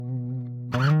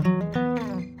The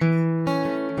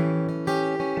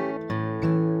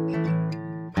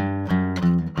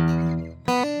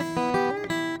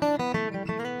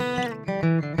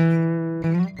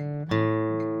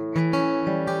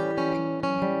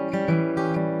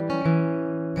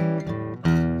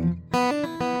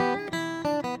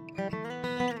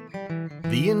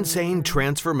Insane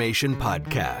Transformation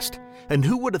Podcast. And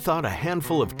who would have thought a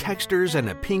handful of texters and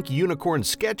a pink unicorn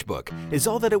sketchbook is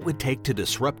all that it would take to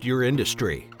disrupt your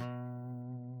industry?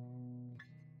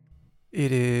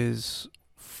 It is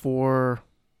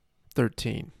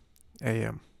 4:13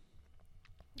 a.m.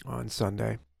 on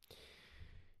Sunday.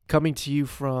 Coming to you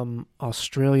from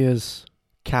Australia's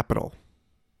capital,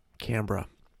 Canberra.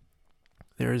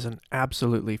 There is an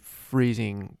absolutely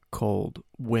freezing cold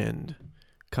wind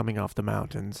coming off the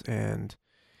mountains, and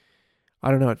I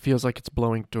don't know, it feels like it's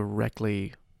blowing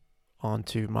directly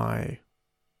onto my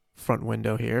front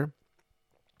window here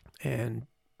and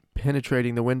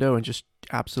penetrating the window and just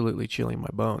absolutely chilling my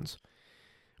bones.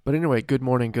 But anyway, good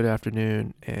morning, good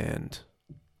afternoon, and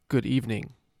good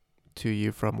evening to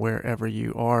you from wherever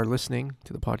you are listening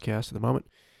to the podcast at the moment.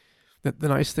 The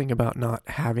nice thing about not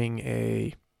having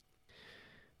a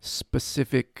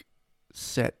specific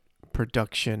set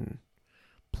production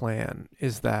plan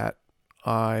is that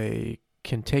I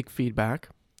can take feedback.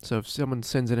 So if someone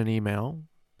sends in an email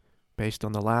based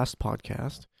on the last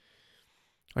podcast,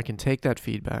 I can take that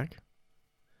feedback.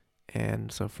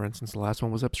 And so, for instance, the last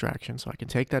one was abstraction. So I can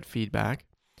take that feedback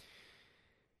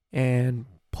and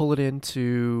pull it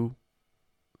into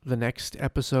the next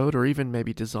episode, or even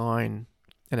maybe design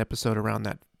an episode around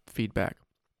that feedback.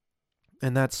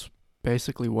 And that's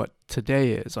basically what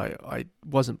today is. I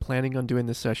wasn't planning on doing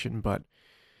this session, but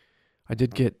I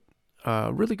did get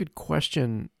a really good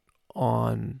question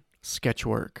on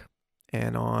sketchwork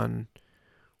and on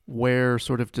where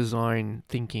sort of design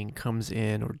thinking comes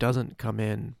in or doesn't come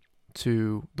in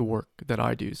to the work that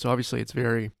I do. So obviously it's a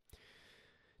very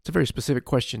specific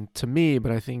question to me,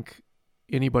 but I think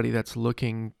anybody that's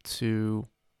looking to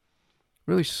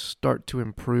really start to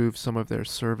improve some of their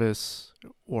service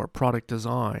or product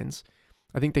designs,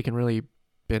 I think they can really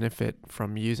benefit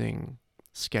from using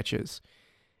sketches.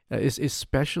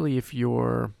 Especially if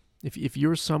you're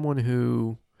someone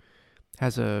who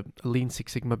has a Lean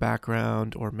Six Sigma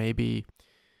background, or maybe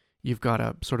you've got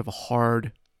a sort of a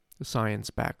hard science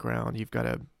background, you've got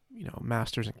a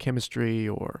master's in chemistry,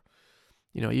 or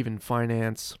even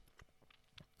finance,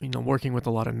 working with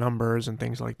a lot of numbers and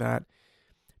things like that.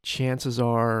 Chances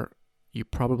are you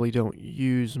probably don't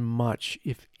use much,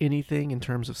 if anything, in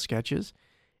terms of sketches,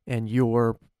 and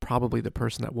you're probably the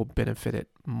person that will benefit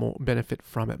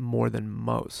from it more than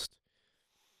most.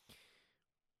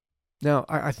 Now,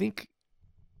 I think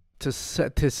to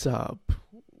set this up,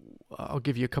 I'll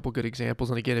give you a couple good examples.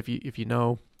 And again, if you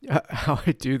know how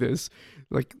I do this,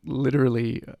 like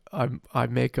literally, I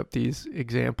make up these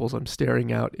examples. I'm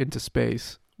staring out into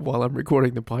space while I'm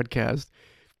recording the podcast,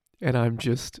 and I'm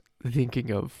just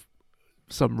thinking of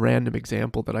some random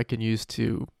example that I can use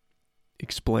to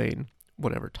explain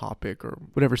whatever topic or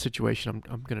whatever situation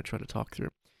I'm going to try to talk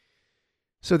through.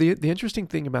 So the interesting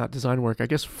thing about design work, I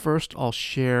guess first I'll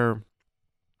share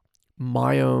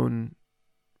my own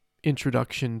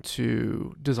introduction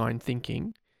to design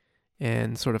thinking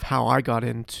and sort of how I got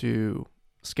into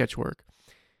sketchwork.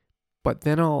 But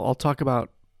then I'll talk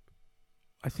about,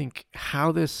 I think,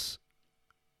 how this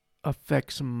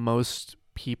affects most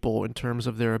people in terms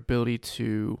of their ability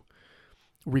to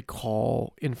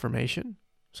recall information.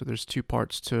 So there's two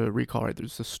parts to recall, right?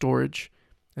 There's the storage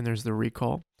and there's the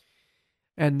recall.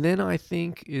 And then I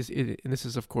think and this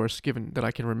is of course given that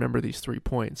I can remember these 3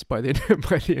 points by the end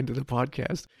of the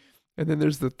podcast. And then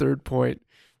there's the third point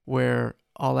where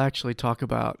I'll actually talk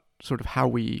about sort of how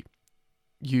we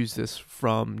use this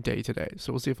from day to day.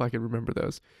 So we'll see if I can remember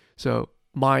those. So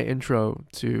my intro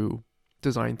to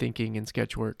design thinking and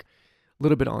sketchwork, a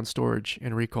little bit on storage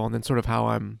and recall, and then sort of how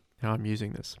I'm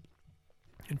using this.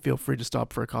 And feel free to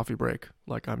stop for a coffee break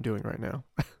like I'm doing right now.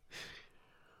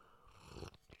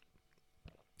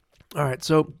 All right,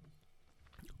 so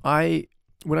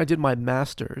when I did my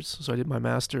master's, I did my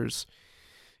master's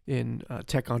in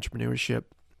tech entrepreneurship.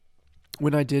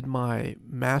 When I did my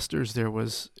master's, there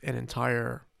was an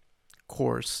entire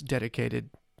course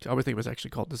dedicated to, I would think it was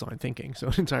actually called design thinking. So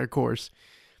an entire course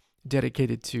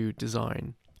dedicated to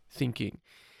design thinking.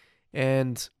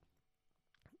 And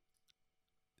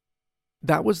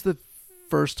that was the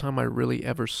first time I really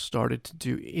ever started to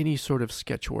do any sort of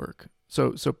sketch work.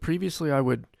 So previously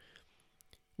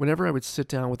whenever I would sit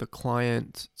down with a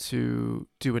client to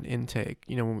do an intake,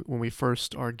 when we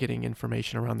first are getting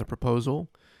information around the proposal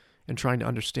and trying to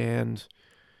understand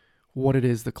what it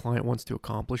is the client wants to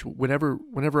accomplish. Whenever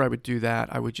I would do that,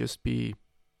 I would just be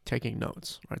taking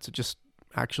notes, right? So just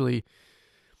actually,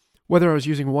 whether I was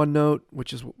using OneNote,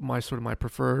 which is my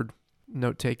preferred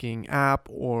note-taking app,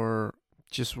 or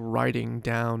just writing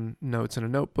down notes in a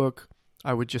notebook,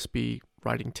 I would just be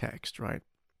writing text, right?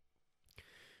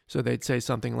 So they'd say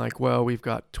something like, well, we've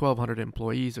got 1,200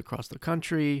 employees across the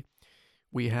country.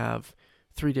 We have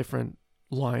 3 different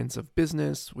lines of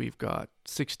business. We've got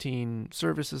 16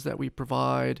 services that we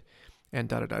provide, and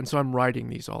da-da-da. And so I'm writing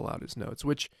these all out as notes,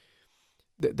 which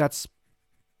that's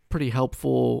pretty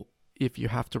helpful if you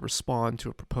have to respond to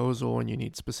a proposal and you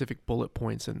need specific bullet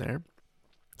points in there,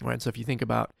 right? So if you think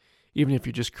about, even if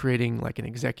you're just creating like an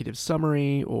executive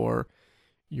summary, or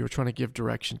you're trying to give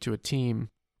direction to a team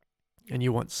and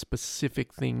you want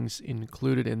specific things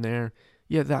included in there,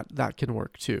 yeah, that can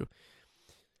work too.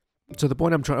 So the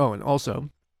point I'm trying, and also,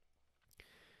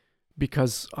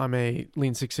 because I'm a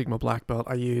Lean Six Sigma black belt,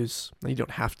 you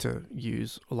don't have to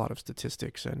use a lot of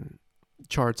statistics and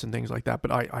charts and things like that,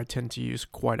 but I tend to use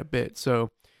quite a bit. So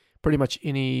pretty much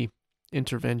any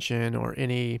intervention or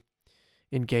any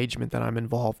engagement that I'm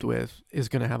involved with is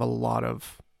going to have a lot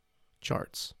of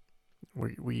charts.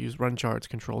 We use run charts,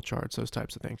 control charts, those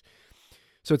types of things.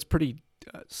 So it's pretty,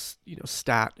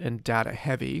 stat and data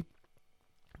heavy.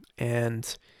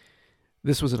 And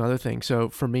this was another thing. So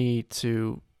for me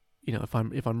to, if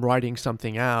I'm writing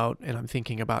something out and I'm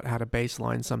thinking about how to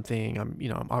baseline something, I'm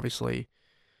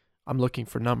looking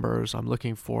for numbers, I'm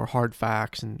looking for hard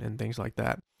facts and things like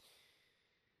that.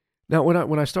 Now,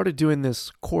 when I started doing this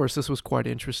course, this was quite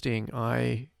interesting.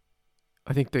 I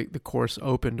think the course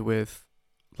opened with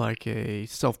like a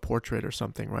self-portrait or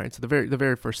something, right? So the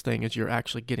very first thing is you're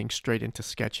actually getting straight into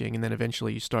sketching, and then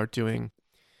eventually you start doing,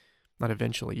 not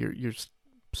eventually, you're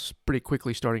pretty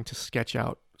quickly starting to sketch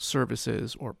out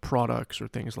services or products or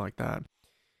things like that.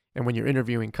 And when you're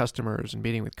interviewing customers and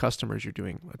meeting with customers, you're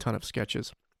doing a ton of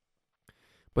sketches.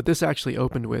 But this actually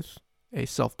opened with a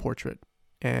self-portrait.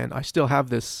 And I still have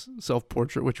this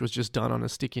self-portrait, which was just done on a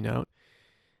sticky note.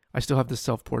 I still have this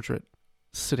self-portrait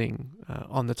sitting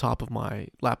on the top of my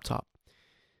laptop.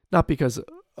 Not because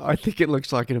I think it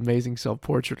looks like an amazing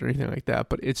self-portrait or anything like that,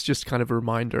 but it's just kind of a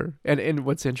reminder. And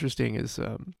what's interesting is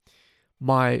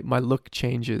my look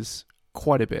changes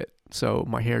quite a bit. So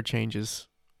my hair changes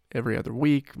every other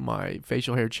week. My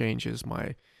facial hair changes.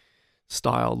 My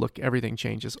style, look, everything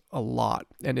changes a lot.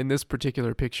 And in this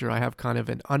particular picture, I have kind of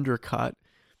an undercut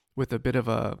with a bit of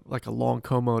a long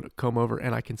comb over,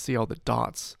 and I can see all the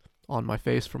dots on my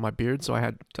face from my beard. So I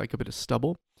had like a bit of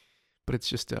stubble, but it's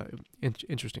just an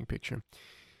interesting picture.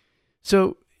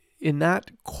 So in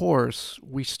that course,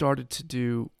 we started to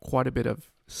do quite a bit of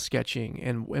sketching.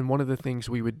 And one of the things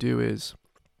we would do is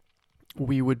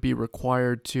we would be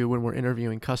required to, when we're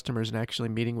interviewing customers and actually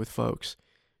meeting with folks,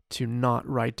 to not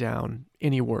write down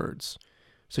any words.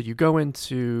 So you go in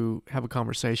to have a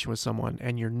conversation with someone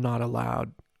and you're not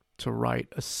allowed to write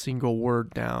a single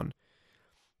word down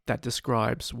that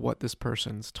describes what this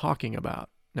person's talking about.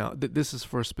 Now, this is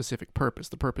for a specific purpose.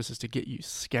 The purpose is to get you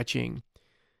sketching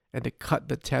and to cut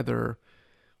the tether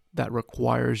that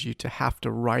requires you to have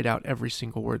to write out every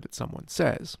single word that someone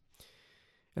says.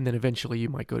 And then eventually you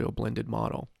might go to a blended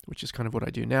model, which is kind of what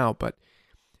I do now. But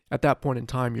at that point in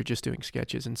time, you're just doing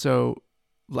sketches. And so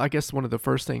I guess one of the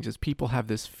first things is people have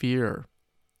this fear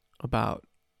about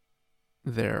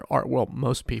their art. Well,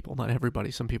 most people, not everybody.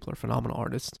 Some people are phenomenal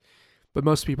artists. But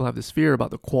most people have this fear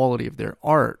about the quality of their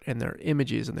art and their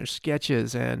images and their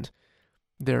sketches. And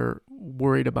they're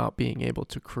worried about being able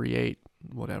to create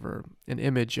an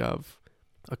image of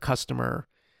a customer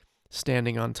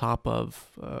standing on top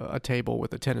of a table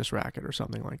with a tennis racket or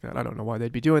something like that. I don't know why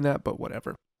they'd be doing that, but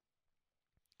whatever.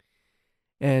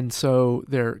 And so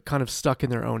they're kind of stuck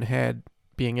in their own head,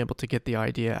 being able to get the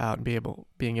idea out and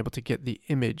being able to get the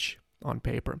image on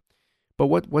paper. But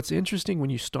what's interesting when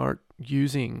you start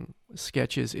using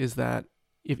sketches is that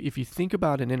if you think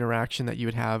about an interaction that you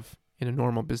would have in a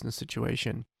normal business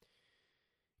situation,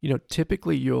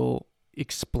 typically you'll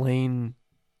explain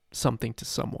something to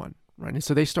someone, right? And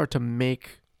so they start to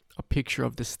make a picture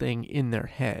of this thing in their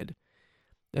head.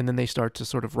 And then they start to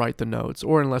sort of write the notes,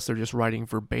 or unless they're just writing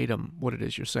verbatim what it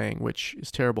is you're saying, which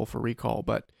is terrible for recall.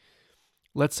 But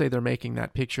let's say they're making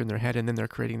that picture in their head, and then they're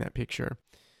creating that picture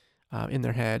in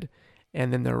their head,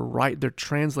 and then they're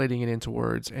translating it into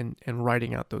words and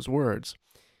writing out those words.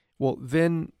 Well,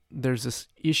 then there's this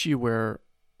issue where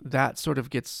that sort of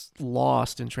gets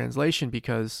lost in translation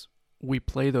because we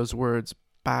play those words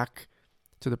back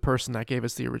to the person that gave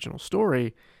us the original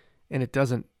story, and it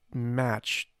doesn't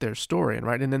match their story,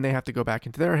 right? And then they have to go back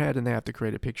into their head and they have to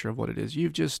create a picture of what it is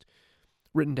you've just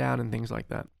written down and things like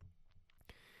that.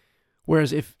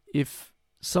 Whereas if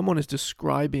someone is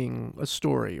describing a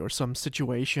story or some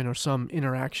situation or some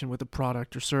interaction with a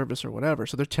product or service or whatever,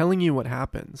 so they're telling you what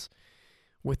happens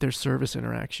with their service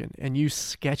interaction and you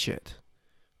sketch it,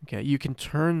 okay, you can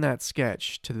turn that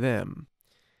sketch to them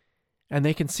and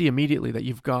they can see immediately that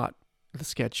you've got the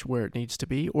sketch where it needs to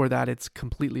be, or that it's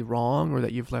completely wrong, or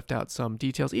that you've left out some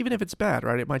details, even if it's bad,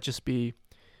 right? It might just be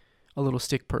a little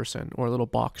stick person or a little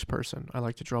box person. I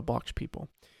like to draw box people.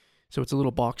 So it's a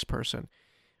little box person.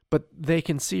 But they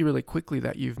can see really quickly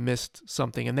that you've missed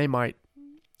something, and they might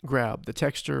grab the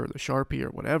texture or the Sharpie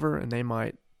or whatever, and they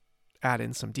might add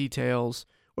in some details,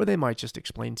 or they might just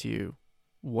explain to you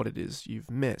what it is you've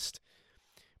missed.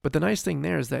 But the nice thing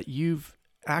there is that you've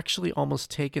actually almost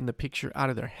taken the picture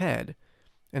out of their head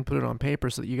and put it on paper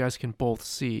so that you guys can both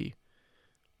see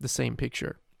the same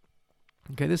picture.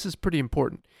 Okay, this is pretty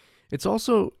important. It's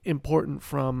also important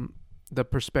from the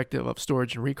perspective of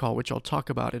storage and recall, which I'll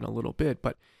talk about in a little bit.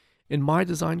 But in my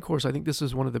design course, I think this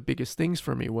is one of the biggest things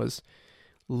for me, was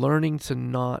learning to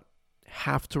not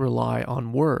have to rely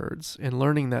on words and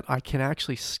learning that I can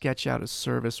actually sketch out a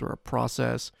service or a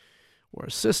process or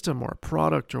a system or a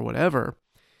product or whatever,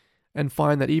 and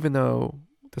find that even though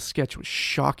the sketch was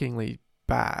shockingly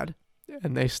bad,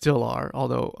 and they still are,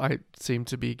 although I seem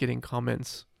to be getting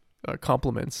compliments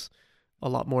a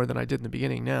lot more than I did in the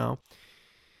beginning now,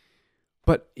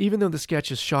 but even though the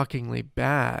sketch is shockingly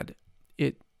bad,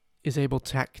 it is able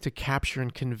to capture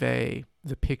and convey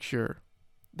the picture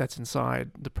that's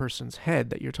inside the person's head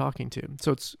that you're talking to.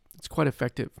 So it's quite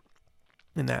effective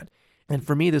in that. And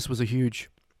for me, this was a huge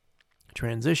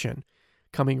transition,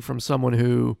 coming from someone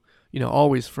who,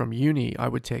 always from uni, I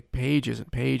would take pages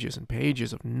and pages and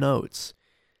pages of notes,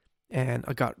 and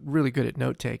I got really good at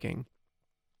note taking.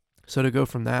 So to go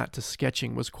from that to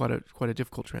sketching was quite a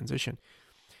difficult transition.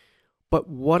 But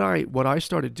what I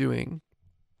started doing,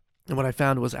 and what I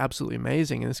found was absolutely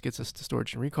amazing, and this gets us to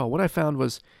storage and recall, what I found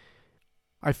was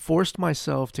I forced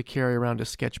myself to carry around a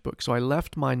sketchbook. So I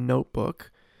left my notebook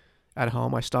at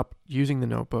home. I stopped using the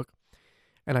notebook,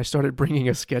 and I started bringing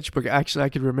a sketchbook. Actually, I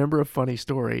could remember a funny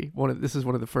story. This is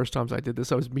one of the first times I did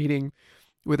this. I was meeting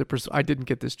with I didn't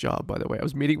get this job, by the way. I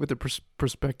was meeting with a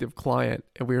prospective client,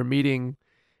 and we were meeting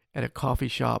at a coffee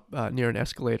shop near an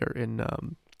escalator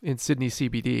in Sydney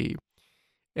CBD.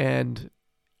 And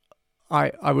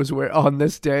I was on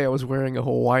this day, I was wearing a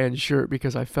Hawaiian shirt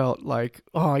because I felt like,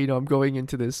 I'm going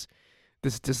into this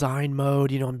design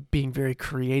mode, I'm being very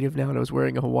creative now, and I was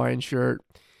wearing a Hawaiian shirt,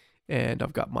 and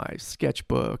I've got my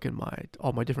sketchbook and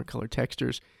all my different color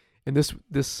textures. And this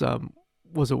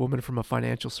was a woman from a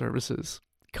financial services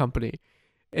company.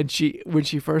 And when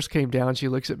she first came down, she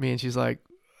looks at me and she's like,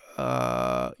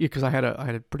 because I had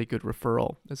a pretty good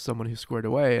referral as someone who squared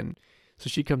away. And so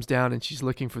she comes down and she's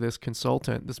looking for this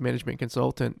management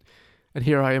consultant. And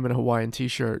here I am in a Hawaiian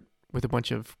t-shirt with a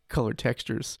bunch of colored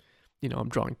textures. I'm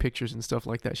drawing pictures and stuff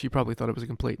like that. She probably thought it was a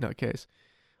complete nutcase.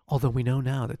 Although we know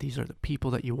now that these are the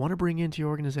people that you want to bring into your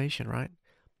organization, right?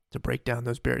 To break down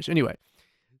those barriers. Anyway,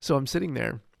 so I'm sitting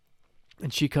there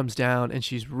and she comes down and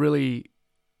she's really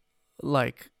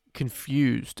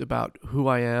confused about who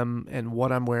I am and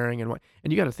what I'm wearing and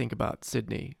you got to think about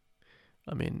Sydney.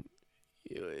 I mean,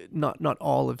 not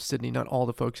all of Sydney, not all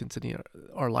the folks in Sydney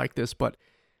are like this, but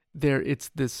it's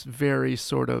this very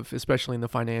sort of, especially in the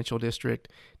financial district,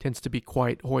 tends to be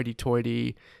quite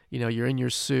hoity-toity. You're in your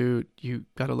suit, you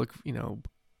got to look,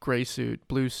 gray suit,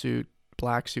 blue suit,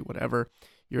 black suit, whatever.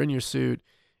 You're in your suit,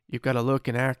 you've got to look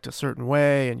and act a certain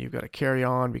way, and you've got to carry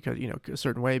on because, a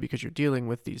certain way because you're dealing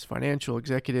with these financial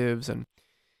executives. And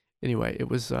anyway, it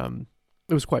was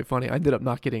quite funny. I ended up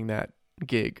not getting that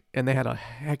gig, and they had a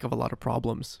heck of a lot of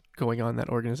problems going on in that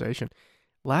organization.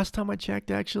 Last time I checked,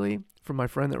 actually, from my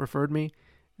friend that referred me,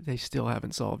 they still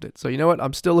haven't solved it. So you know what?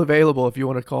 I'm still available if you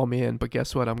want to call me in. But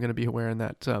guess what? I'm going to be wearing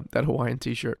that Hawaiian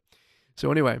t-shirt.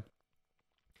 So anyway,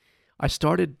 I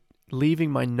started leaving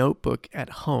my notebook at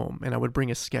home, and I would bring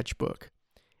a sketchbook.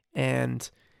 And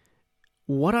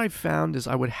what I found is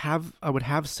I would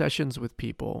have sessions with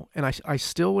people, and I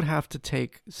still would have to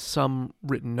take some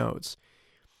written notes,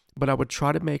 but I would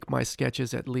try to make my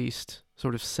sketches at least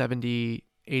sort of 70-80%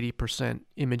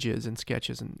 images and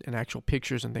sketches and actual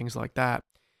pictures and things like that.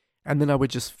 And then I would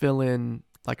just fill in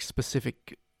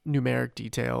specific numeric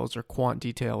details or quant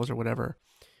details or whatever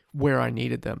where I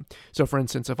needed them. So for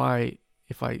instance, if I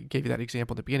gave you that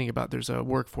example at the beginning about there's a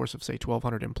workforce of say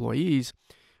 1,200 employees,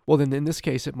 well then in this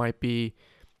case it might be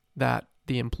that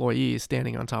the employee is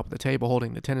standing on top of the table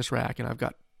holding the tennis racket and I've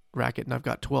got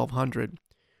 1,200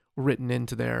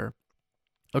 written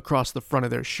across the front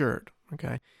of their shirt,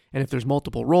 okay? And if there's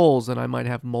multiple roles, then I might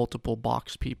have multiple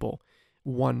box people,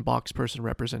 one box person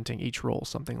representing each role,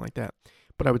 something like that.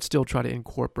 But I would still try to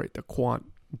incorporate the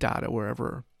quant data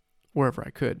wherever I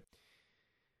could.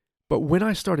 But when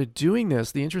I started doing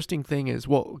this, the interesting thing is,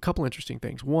 well, a couple interesting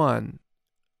things. One,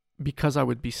 because I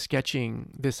would be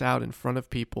sketching this out in front of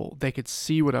people, they could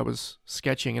see what I was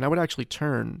sketching, and I would actually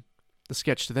turn the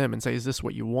sketch to them and say, is this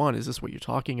what you want? Is this what you're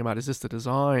talking about? Is this the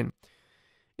design?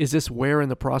 Is this where in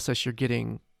the process you're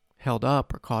getting held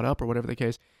up or caught up or whatever the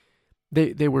case?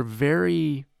 They were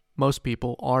very, most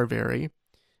people are very,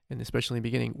 and especially in the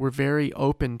beginning, were very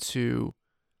open to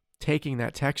taking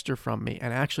that texture from me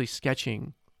and actually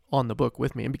sketching on the book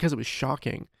with me. And because it was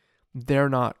shocking, they're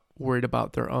not worried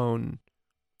about their own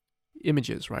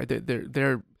images, right?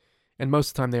 They're and most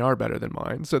of the time they are better than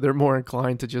mine. So they're more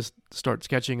inclined to just start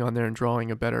sketching on there and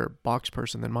drawing a better box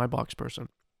person than my box person.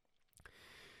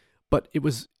 But it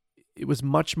was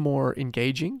much more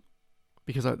engaging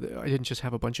because I didn't just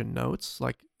have a bunch of notes,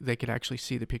 like they could actually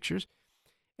see the pictures.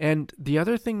 And the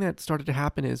other thing that started to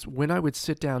happen is when I would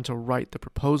sit down to write the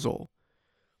proposal,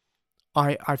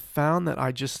 I found that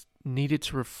I just needed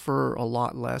to refer a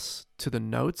lot less to the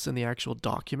notes in the actual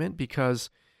document because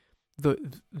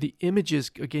the images,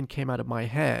 again, came out of my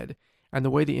head, and the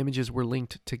way the images were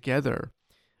linked together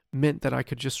meant that I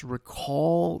could just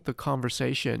recall the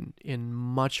conversation in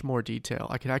much more detail.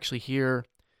 I could actually hear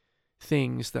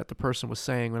things that the person was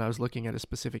saying when I was looking at a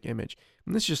specific image.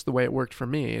 And this is just the way it worked for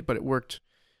me, but it worked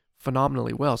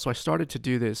phenomenally well. So I started to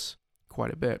do this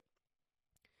quite a bit.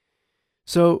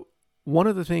 So one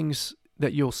of the things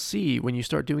that you'll see when you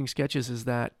start doing sketches is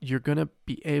that you're going to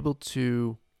be able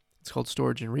to, it's called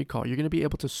storage and recall, you're going to be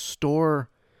able to store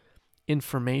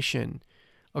information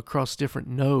across different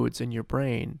nodes in your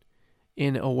brain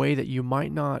in a way that you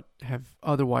might not have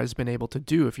otherwise been able to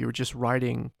do if you were just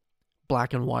writing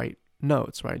black and white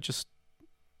notes, right? Just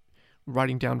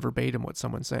writing down verbatim what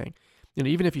someone's saying. You know,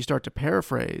 even if you start to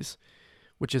paraphrase,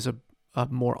 which is a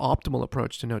more optimal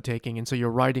approach to note taking, and so you're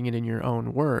writing it in your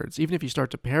own words, even if you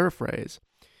start to paraphrase,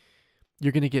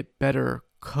 you're going to get better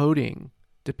coding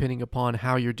depending upon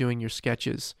how you're doing your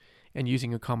sketches and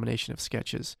using a combination of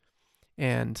sketches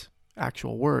and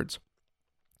actual words.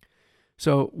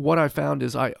 So what I found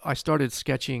is I started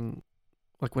sketching,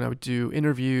 like when I would do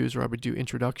interviews or I would do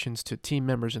introductions to team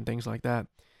members and things like that.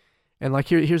 And like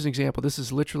here's an example. This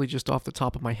is literally just off the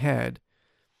top of my head.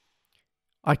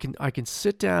 I can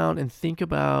sit down and think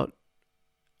about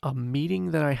a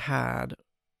meeting that I had.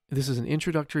 This is an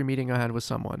introductory meeting I had with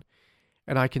someone,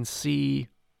 and I can see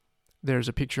there's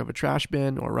a picture of a trash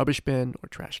bin or rubbish bin or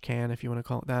trash can, if you want to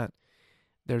call it that.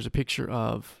 There's a picture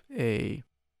of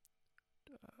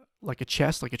like a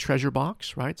chest, like a treasure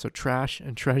box, right? So trash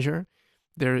and treasure.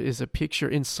 There is a picture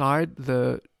inside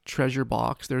the treasure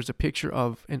box. There's a picture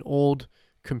of an old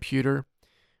computer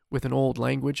with an old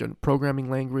language, a programming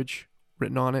language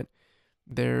written on it.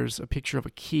 There's a picture of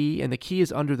a key, and the key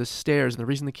is under the stairs. And the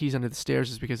reason the key's under the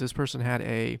stairs is because this person had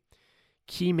a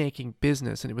key-making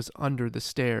business, and it was under the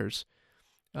stairs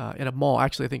in a mall.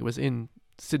 Actually, I think it was in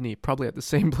Sydney, probably at the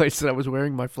same place that I was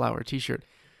wearing my flower t-shirt.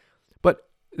 But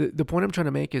the point I'm trying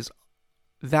to make is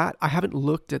that I haven't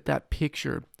looked at that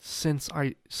picture since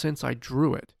I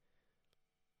drew it.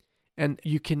 And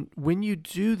you can, when you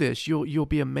do this, you'll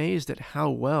be amazed at how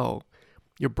well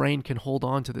your brain can hold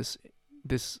on to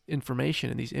this information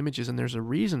and these images, and there's a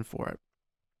reason for it.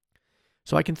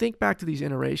 So I can think back to these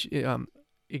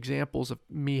examples of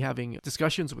me having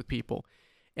discussions with people,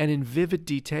 and in vivid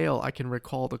detail, I can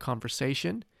recall the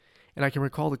conversation, and I can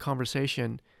recall the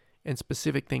conversation and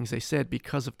specific things they said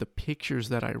because of the pictures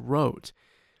that I wrote.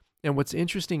 And what's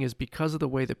interesting is because of the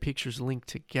way the pictures link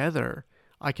together,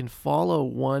 I can follow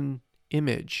one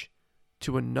image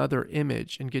to another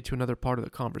image and get to another part of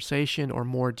the conversation or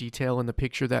more detail in the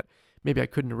picture that maybe I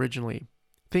couldn't originally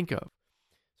think of.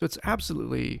 So it's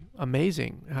absolutely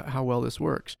amazing how well this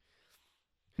works.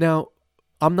 Now,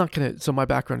 so my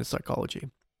background is psychology.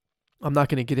 I'm not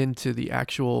going to get into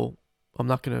I'm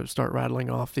not going to start rattling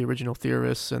off the original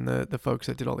theorists and the folks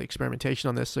that did all the experimentation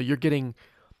on this. So you're getting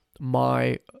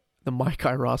the Mike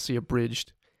Irasi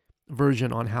abridged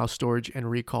version on how storage and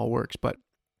recall works. But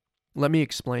let me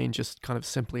explain just kind of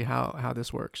simply how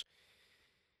this works.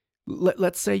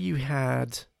 Let's say you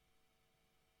had,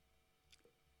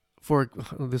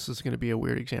 this is going to be a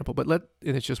weird example, but and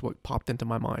it's just what popped into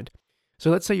my mind. So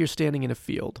let's say you're standing in a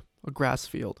field, a grass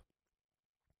field,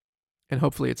 and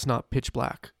hopefully it's not pitch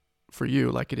black for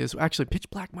you like it is. Actually, pitch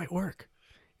black might work.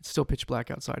 It's still pitch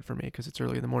black outside for me because it's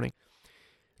early in the morning.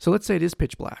 So let's say it is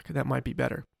pitch black. That might be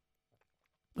better.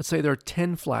 let's say there are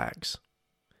 10 flags.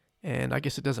 And I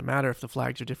guess it doesn't matter if the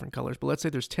flags are different colors, but let's say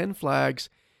there's 10 flags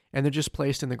and they're just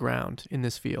placed in the ground in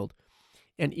this field.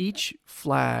 And each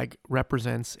flag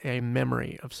represents a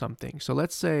memory of something. So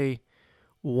let's say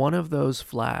one of those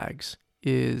flags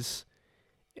is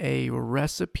a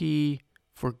recipe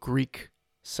for Greek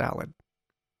salad.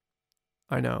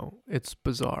 I know, it's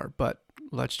bizarre, but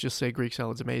let's just say Greek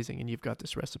salad's amazing and you've got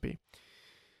this recipe.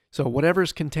 So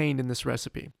whatever's contained in this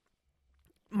recipe.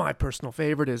 My personal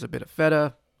favorite is a bit of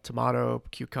feta, tomato,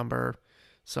 cucumber,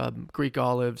 some Greek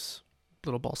olives,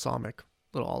 little balsamic,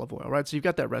 little olive oil, right? So you've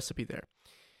got that recipe there.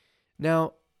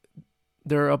 Now,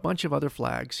 there are a bunch of other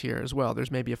flags here as well.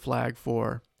 There's maybe a flag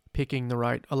for picking the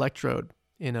right electrode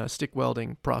in a stick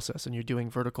welding process, and you're doing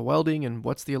vertical welding, and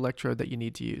what's the electrode that you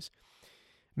need to use?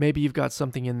 Maybe you've got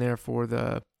something in there for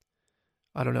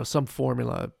some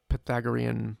formula,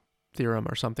 Pythagorean theorem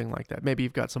or something like that. Maybe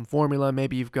you've got some formula,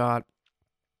 maybe you've got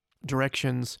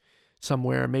directions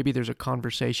somewhere, maybe there's a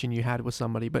conversation you had with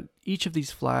somebody, but each of these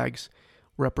flags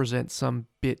represents some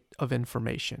bit of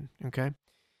information, okay?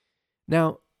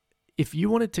 Now, if you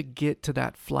wanted to get to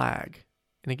that flag,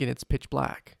 and again, it's pitch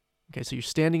black, okay, so you're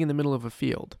standing in the middle of a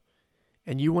field,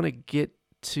 and you want to get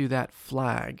to that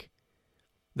flag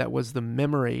that was the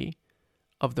memory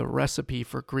of the recipe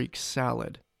for Greek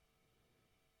salad,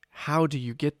 how do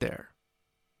you get there?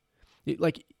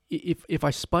 If I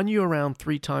spun you around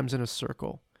 3 times in a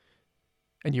circle,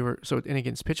 and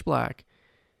again, it's pitch black,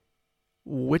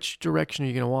 which direction are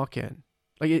you going to walk in?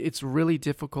 It's really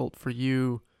difficult for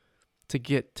you to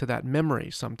get to that memory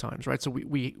sometimes, right? So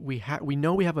we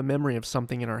know we have a memory of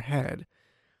something in our head,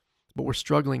 but we're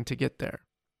struggling to get there.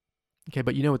 Okay,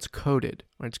 but it's coded,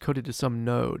 right? It's coded to some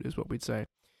node is what we'd say.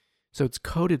 So it's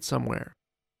coded somewhere.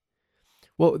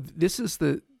 Well, this is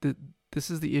the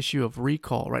issue of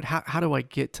recall, right? How do I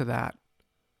get to that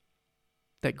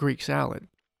Greek salad?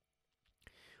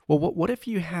 Well, what if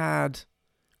you had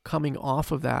coming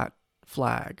off of that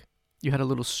flag, you had a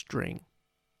little string,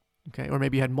 okay? Or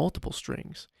maybe you had multiple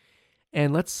strings.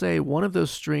 And let's say one of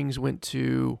those strings went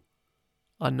to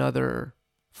another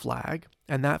flag,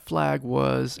 and that flag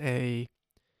was a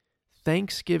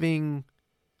Thanksgiving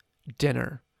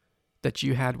dinner that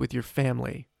you had with your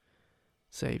family,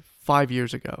 say 5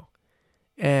 years ago.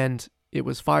 And it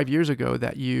was 5 years ago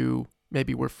that you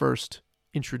maybe were first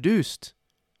introduced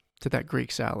to that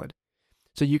Greek salad.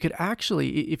 So you could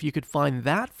actually, if you could find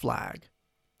that flag,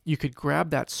 you could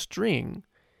grab that string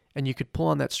and you could pull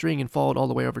on that string and follow it all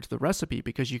the way over to the recipe,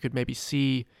 because you could maybe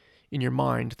see in your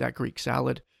mind that Greek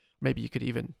salad. Maybe you could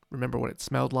even remember what it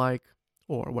smelled like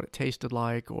or what it tasted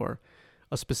like, or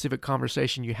a specific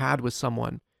conversation you had with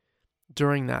someone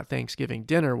during that Thanksgiving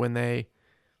dinner when they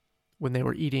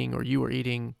were eating or you were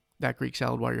eating that Greek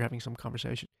salad while you're having some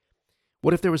conversation.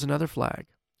 What if there was another flag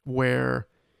where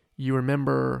you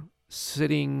remember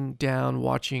sitting down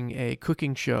watching a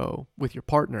cooking show with your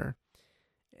partner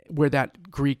where that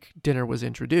Greek dinner was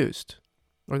introduced,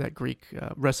 or that Greek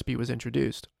recipe was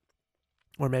introduced?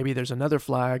 Or maybe there's another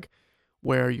flag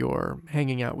where you're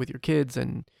hanging out with your kids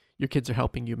and your kids are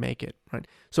helping you make it, right?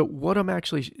 So what I'm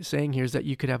actually saying here is that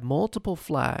you could have multiple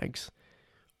flags,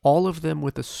 all of them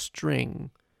with a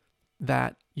string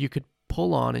that you could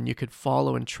pull on and you could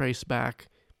follow and trace back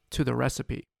to the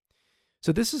recipe.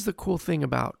 So this is the cool thing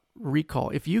about recall.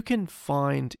 If you can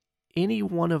find any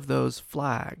one of those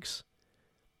flags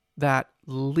that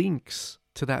links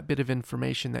to that bit of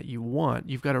information that you want,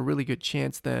 you've got a really good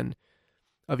chance then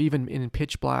of, even in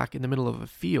pitch black in the middle of a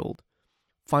field,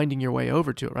 finding your way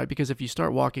over to it, right? Because if you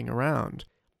start walking around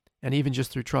and even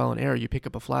just through trial and error, you pick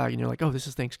up a flag and you're like, oh, this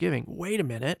is Thanksgiving. Wait a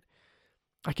minute.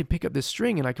 I can pick up this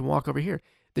string and I can walk over here.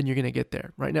 Then you're going to get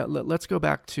there. Right now, let's go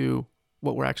back to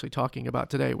what we're actually talking about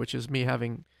today, which is me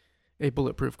having a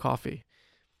bulletproof coffee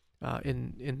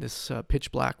in this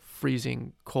pitch black,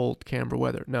 freezing, cold Canberra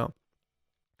weather. No.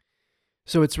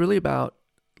 So it's really about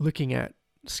looking at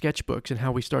sketchbooks and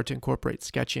how we start to incorporate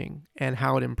sketching and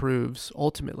how it improves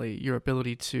ultimately your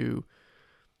ability to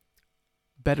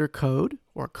better code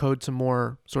or code some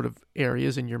more sort of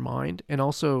areas in your mind, and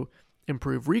also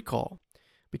improve recall.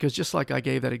 Because just like I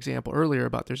gave that example earlier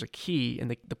about there's a key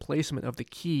and the placement of the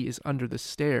key is under the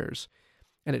stairs,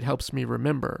 and it helps me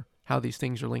remember how these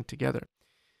things are linked together.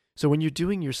 So when you're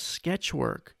doing your sketch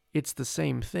work, it's the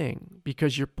same thing,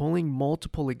 because you're pulling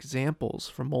multiple examples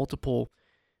from multiple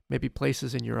maybe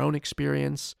places in your own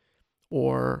experience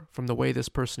or from the way this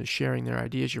person is sharing their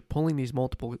ideas. You're pulling these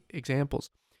multiple examples.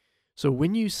 So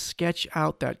when you sketch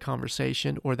out that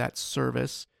conversation or that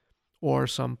service or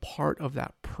some part of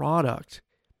that product,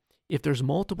 if there's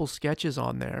multiple sketches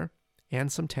on there and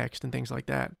some text and things like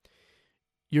that,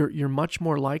 you're much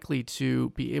more likely to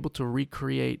be able to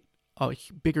recreate a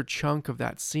bigger chunk of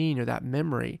that scene or that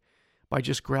memory by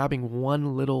just grabbing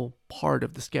one little part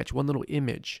of the sketch, one little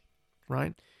image,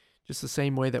 right? Just the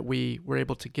same way that we were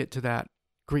able to get to that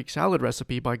Greek salad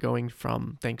recipe by going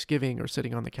from Thanksgiving or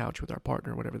sitting on the couch with our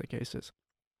partner, whatever the case is.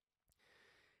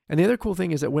 And the other cool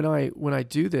thing is that when I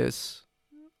do this,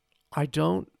 I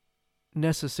don't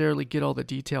necessarily get all the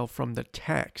detail from the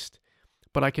text,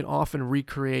 but I can often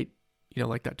recreate,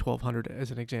 like that 1200 as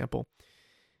an example.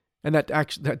 And that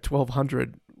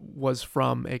 1200 was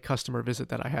from a customer visit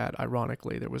that I had.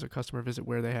 Ironically, there was a customer visit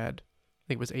where they had, I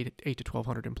think it was 8 to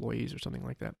 1200 employees or something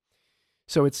like that.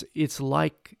 So it's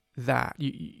like that.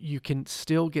 You can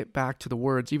still get back to the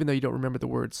words, even though you don't remember the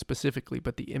words specifically,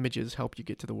 but the images help you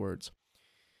get to the words.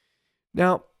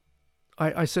 Now,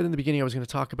 I said in the beginning I was going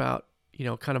to talk about,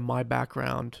 kind of my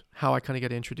background, how I kind of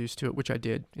got introduced to it, which I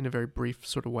did in a very brief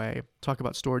sort of way. Talk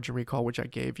about storage and recall, which I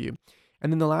gave you.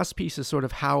 And then the last piece is sort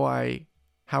of how I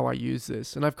use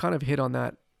this. And I've kind of hit on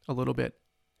that a little bit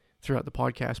throughout the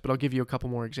podcast, but I'll give you a couple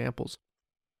more examples.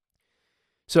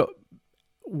 So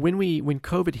when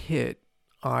COVID hit,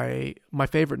 my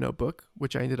favorite notebook,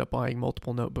 which I ended up buying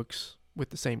multiple notebooks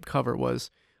with the same cover, was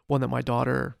one that my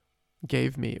daughter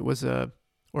gave me. It was the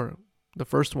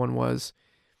first one was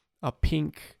a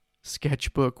pink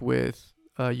sketchbook with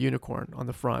a unicorn on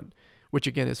the front, which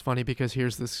again is funny because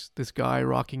here's this guy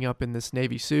rocking up in this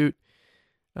navy suit,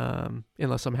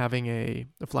 unless I'm having a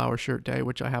flower shirt day,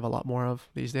 which I have a lot more of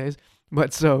these days.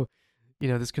 But so,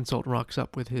 this consultant rocks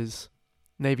up with his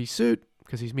navy suit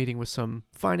because he's meeting with some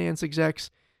finance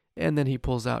execs, and then he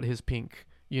pulls out his pink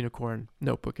unicorn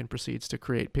notebook and proceeds to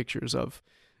create pictures of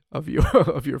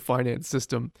your finance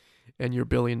system and your $1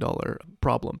 billion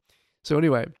problem. So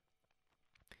anyway,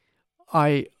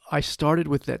 I started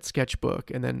with that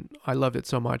sketchbook, and then I loved it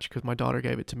so much because my daughter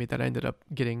gave it to me that I ended up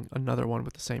getting another one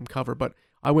with the same cover. But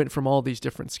I went from all these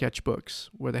different sketchbooks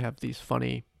where they have these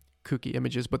funny, kooky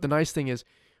images. But the nice thing is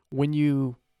when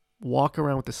you walk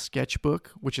around with a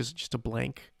sketchbook, which is just a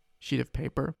blank sheet of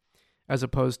paper, as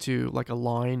opposed to like a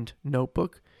lined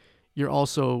notebook, you're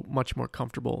also much more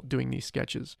comfortable doing these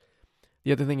sketches.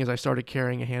 The other thing is I started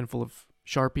carrying a handful of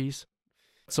Sharpies.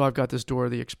 So I've got this Dora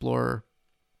the Explorer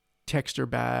texture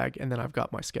bag, and then I've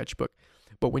got my sketchbook.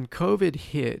 But when COVID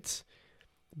hit,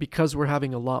 because we're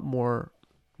having a lot more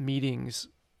meetings,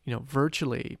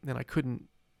 virtually, and I couldn't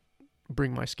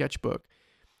bring my sketchbook.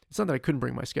 It's not that I couldn't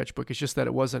bring my sketchbook, it's just that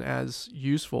it wasn't as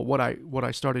useful. What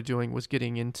I started doing was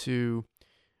getting into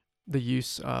the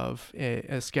use of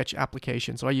a sketch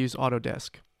application. So I use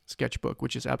Autodesk Sketchbook,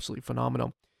 which is absolutely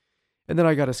phenomenal. And then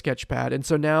I got a sketch pad. And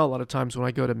so now a lot of times when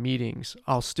I go to meetings,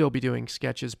 I'll still be doing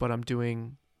sketches, but I'm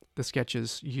doing the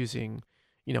sketches using,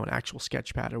 an actual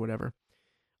sketch pad or whatever.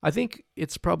 I think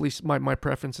it's probably, my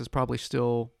preference is probably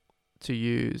still to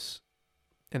use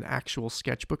an actual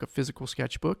sketchbook, a physical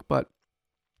sketchbook. But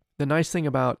the nice thing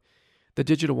about the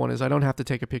digital one is I don't have to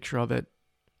take a picture of it.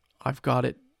 I've got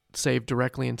it saved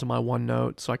directly into my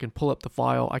OneNote, so I can pull up the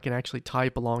file. I can actually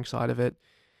type alongside of it,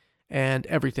 and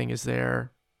everything is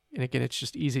there. And again, it's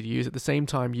just easy to use. At the same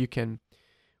time, you can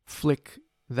flick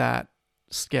that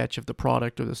sketch of the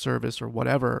product or the service or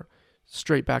whatever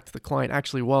straight back to the client.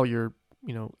 Actually, while you're,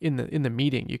 in the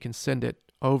meeting, you can send it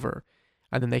over,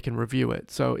 and then they can review it.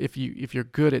 So if you're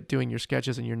good at doing your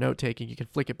sketches and your note taking, you can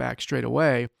flick it back straight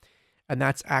away, and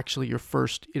that's actually your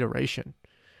first iteration,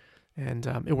 and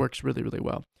it works really, really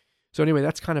well. So anyway,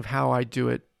 that's kind of how I do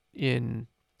it in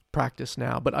practice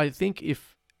now. But I think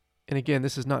and again,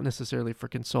 this is not necessarily for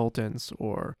consultants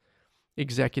or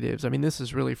executives. I mean, this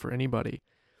is really for anybody.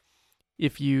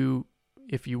 If you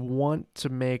want to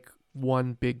make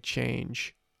one big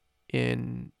change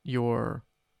in your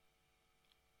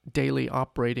daily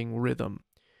operating rhythm,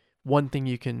 one thing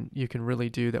you can really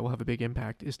do that will have a big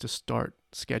impact is to start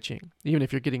sketching. Even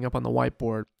if you're getting up on the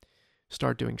whiteboard,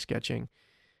 start doing sketching.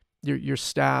 Your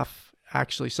staff,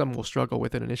 actually, some will struggle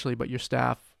with it initially, but your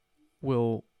staff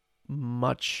will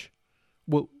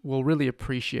really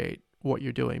appreciate what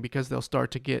you're doing because they'll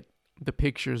start to get the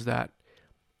pictures that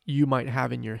you might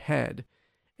have in your head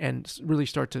and really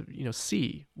start to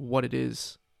see what it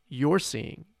is you're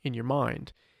seeing in your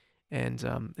mind, and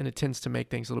it tends to make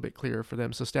things a little bit clearer for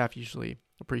them. So staff usually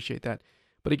appreciate that.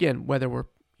 But again, whether we're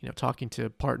talking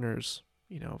to partners,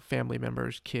 family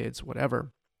members, kids,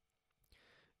 whatever,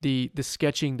 the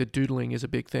sketching, the doodling is a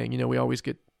big thing. We always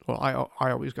get, I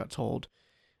always got told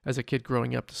as a kid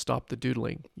growing up to stop the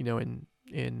doodling,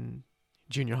 in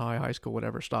junior high school,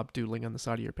 whatever, stop doodling on the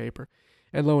side of your paper.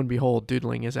 And lo and behold,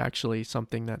 doodling is actually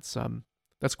something that's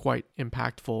quite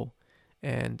impactful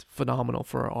and phenomenal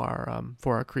for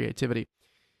our creativity.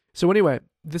 So anyway,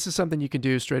 this is something you can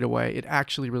do straight away. It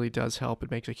actually really does help.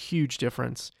 It makes a huge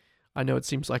difference. I know it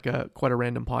seems like quite a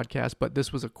random podcast, but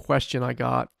this was a question I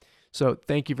got. So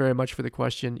thank you very much for the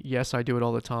question. Yes, I do it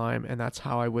all the time, and that's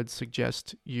how I would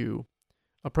suggest you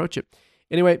approach it.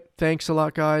 Anyway, thanks a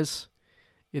lot, guys.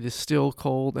 It is still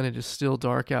cold and it is still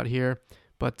dark out here,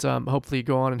 but hopefully you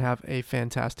go on and have a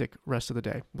fantastic rest of the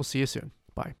day. We'll see you soon.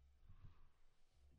 Bye.